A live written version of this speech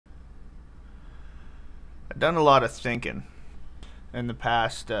done a lot of thinking in the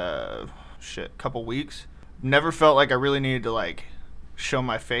past couple weeks. Never felt like I really needed to like show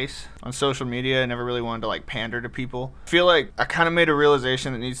my face on social media. I never really wanted to like pander to people. I feel like I kind of made a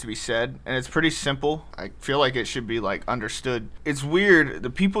realization that needs to be said, and it's pretty simple. I feel like it should be like understood. It's weird,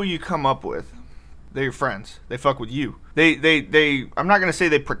 the people you come up with, they're your friends. They fuck with you. They I'm not gonna say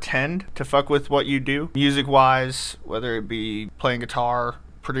they pretend to fuck with what you do, music wise, whether it be playing guitar,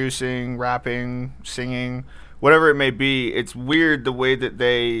 producing, rapping, singing, whatever it may be. It's weird the way that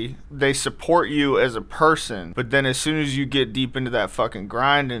they support you as a person, but then as soon as you get deep into that fucking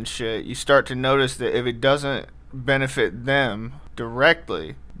grind and shit, you start to notice that if it doesn't benefit them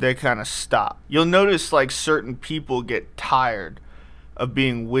directly, they kind of stop. You'll notice like certain people get tired of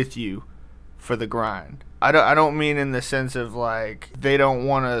being with you for the grind. I don't mean in the sense of like they don't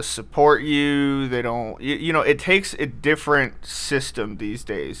want to support you, they don't, you know, it takes a different system these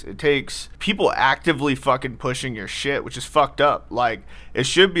days. It takes people actively fucking pushing your shit, which is fucked up. Like, it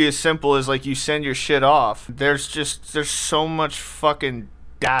should be as simple as like you send your shit off. There's so much fucking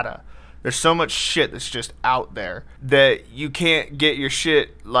data. There's so much shit that's just out there that you can't get your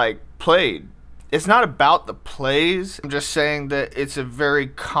shit like played. It's not about the plays. I'm just saying that it's a very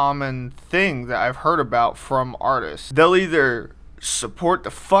common thing that I've heard about from artists. They'll either support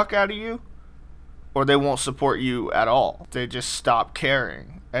the fuck out of you or they won't support you at all. They just stop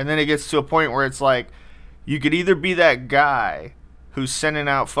caring. And then it gets to a point where it's like, you could either be that guy who's sending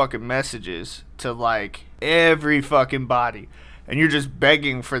out fucking messages to like every fucking body and you're just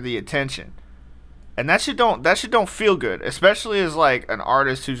begging for the attention. And that shit don't feel good, especially as like an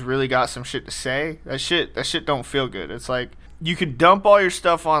artist who's really got some shit to say. That shit don't feel good. It's like you could dump all your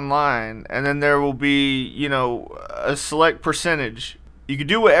stuff online and then there will be, you know, a select percentage. You could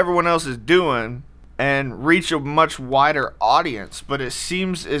do what everyone else is doing and reach a much wider audience, but it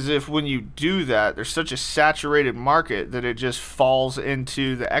seems as if when you do that, there's such a saturated market that it just falls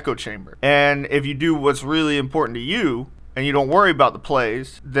into the echo chamber. And if you do what's really important to you, and you don't worry about the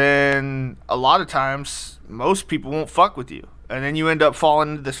plays, then a lot of times most people won't fuck with you. And then you end up falling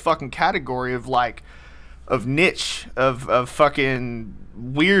into this fucking category of like, of niche, of fucking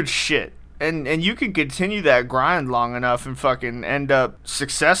weird shit. And you can continue that grind long enough and fucking end up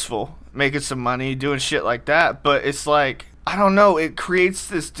successful, making some money, doing shit like that. But it's like, I don't know, it creates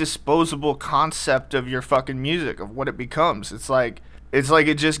this disposable concept of your fucking music, of what it becomes. It's like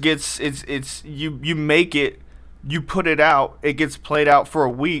it just gets, you make it, you put it out, it gets played out for a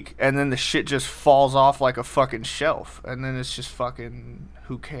week, and then the shit just falls off like a fucking shelf. And then it's just fucking,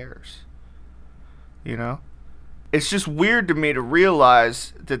 who cares? You know? It's just weird to me to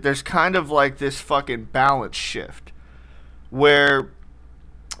realize that there's kind of like this fucking balance shift where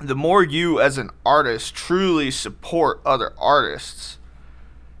the more you as an artist truly support other artists,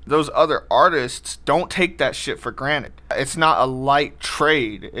 those other artists don't take that shit for granted. It's not a light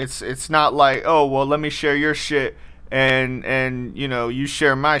trade. It's not like, oh, well, let me share your shit and you know, you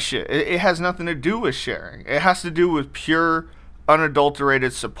share my shit. It has nothing to do with sharing. It has to do with pure,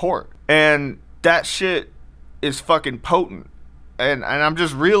 unadulterated support. And that shit is fucking potent. And I'm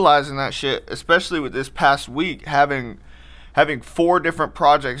just realizing that shit, especially with this past week, having 4 different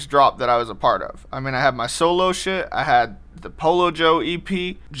projects drop that I was a part of. I mean, I had my solo shit, I had the Polo Joe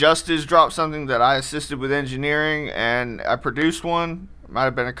EP, Justice dropped something that I assisted with engineering, and I produced one, might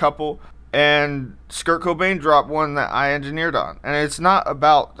have been a couple, and Cobain dropped one that I engineered on. And it's not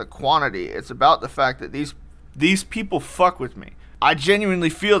about the quantity, it's about the fact that these people fuck with me. I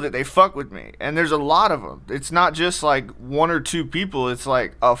genuinely feel that they fuck with me, and there's a lot of them. It's not just like 1 or 2 people, it's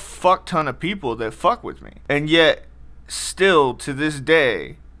like a fuck ton of people that fuck with me. And yet, still to this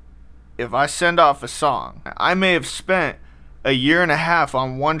day, if I send off a song, I may have spent a year and a half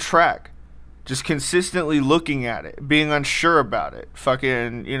on one track, just consistently looking at it, being unsure about it,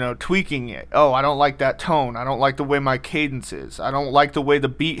 fucking, you know, tweaking it. Oh, I don't like that tone. I don't like the way my cadence is. I don't like the way the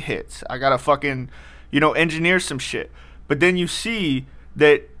beat hits. I gotta fucking, you know, engineer some shit. But then you see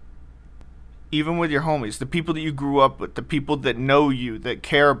that even with your homies, the people that you grew up with, the people that know you, that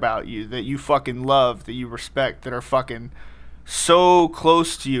care about you, that you fucking love, that you respect, that are fucking so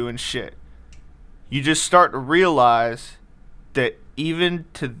close to you and shit, you just start to realize that even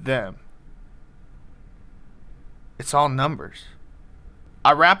to them, it's all numbers.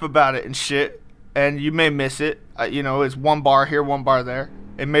 I rap about it and shit, and you may miss it. You know, it's 1 bar here, 1 bar there.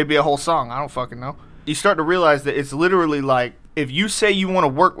 It may be a whole song. I don't fucking know. You start to realize that it's literally like, if you say you want to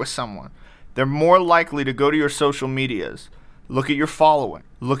work with someone, they're more likely to go to your social medias, look at your following,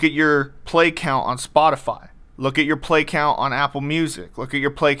 look at your play count on Spotify, look at your play count on Apple Music, look at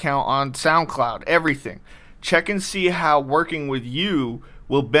your play count on SoundCloud, everything. Check and see how working with you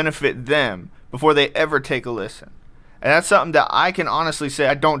will benefit them before they ever take a listen. And that's something that I can honestly say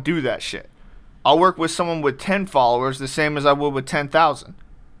I don't do that shit. I'll work with someone with 10 followers the same as I would with 10,000.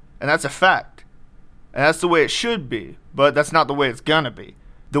 And that's a fact. And that's the way it should be. But that's not the way it's gonna be.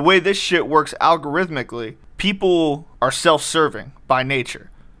 The way this shit works algorithmically, people are self-serving by nature.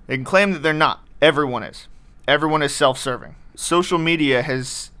 They can claim that they're not. Everyone is. Everyone is self-serving. Social media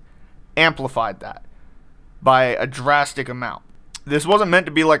has amplified that by a drastic amount. This wasn't meant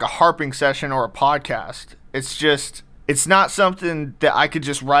to be like a harping session or a podcast. It's not something that I could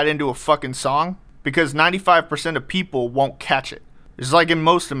just write into a fucking song, because 95% of people won't catch it. It's like in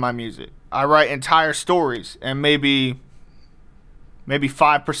most of my music. I write entire stories, and maybe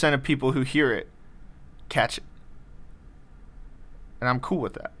 5% of people who hear it catch it. And I'm cool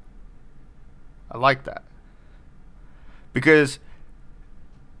with that. I like that. Because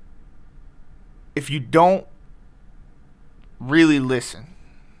if you don't really listen,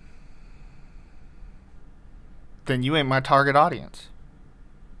 then you ain't my target audience.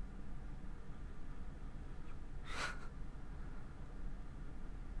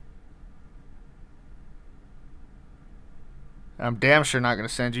 I'm damn sure not gonna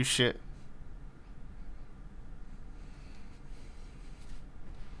send you shit.